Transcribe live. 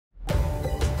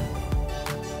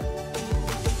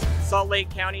Salt Lake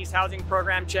County's housing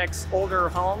program checks older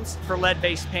homes for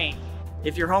lead-based paint.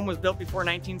 If your home was built before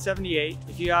 1978,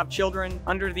 if you have children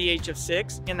under the age of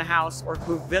 6 in the house or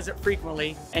who visit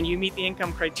frequently, and you meet the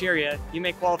income criteria, you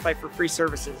may qualify for free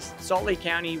services. Salt Lake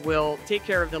County will take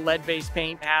care of the lead-based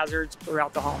paint hazards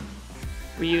throughout the home.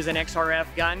 We use an XRF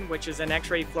gun, which is an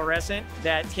X-ray fluorescent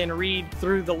that can read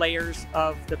through the layers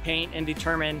of the paint and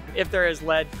determine if there is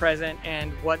lead present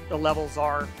and what the levels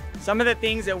are. Some of the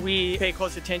things that we pay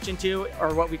close attention to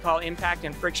are what we call impact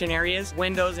and friction areas.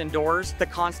 Windows and doors, the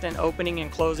constant opening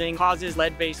and closing causes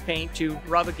lead-based paint to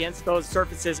rub against those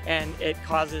surfaces, and it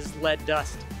causes lead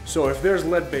dust. So if there's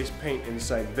lead-based paint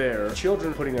inside there,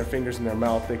 children putting their fingers in their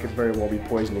mouth, they could very well be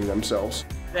poisoning themselves.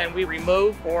 Then we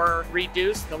remove or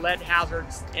reduce the lead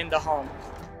hazards in the home.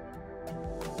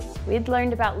 We'd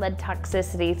learned about lead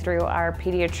toxicity through our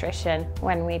pediatrician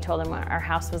when we told him our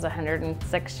house was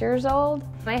 106 years old.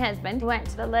 My husband went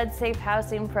to the Lead Safe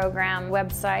Housing Program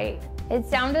website. It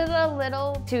sounded a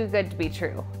little too good to be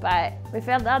true, but we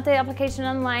filled out the application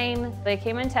online. They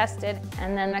came and tested,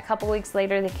 and then a couple weeks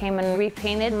later they came and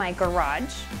repainted my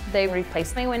garage. They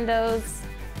replaced my windows.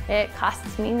 It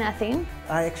costs me nothing.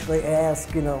 I actually asked,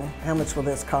 how much will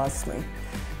this cost me?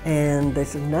 And they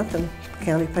said, nothing. The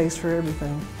county pays for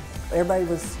everything. Everybody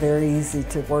was very easy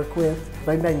to work with.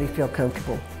 They made me feel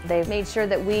comfortable. They made sure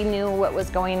that we knew what was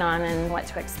going on and what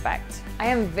to expect. I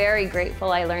am very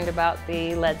grateful I learned about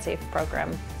the Lead Safe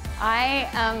program. I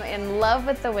am in love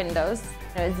with the windows.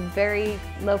 It was very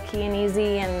low-key and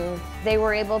easy, and they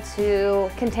were able to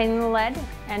contain the lead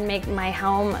and make my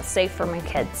home safe for my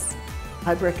kids.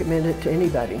 I'd recommend it to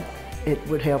anybody. It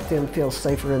would help them feel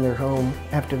safer in their home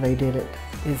after they did it.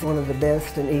 It's one of the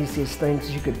best and easiest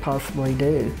things you could possibly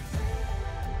do.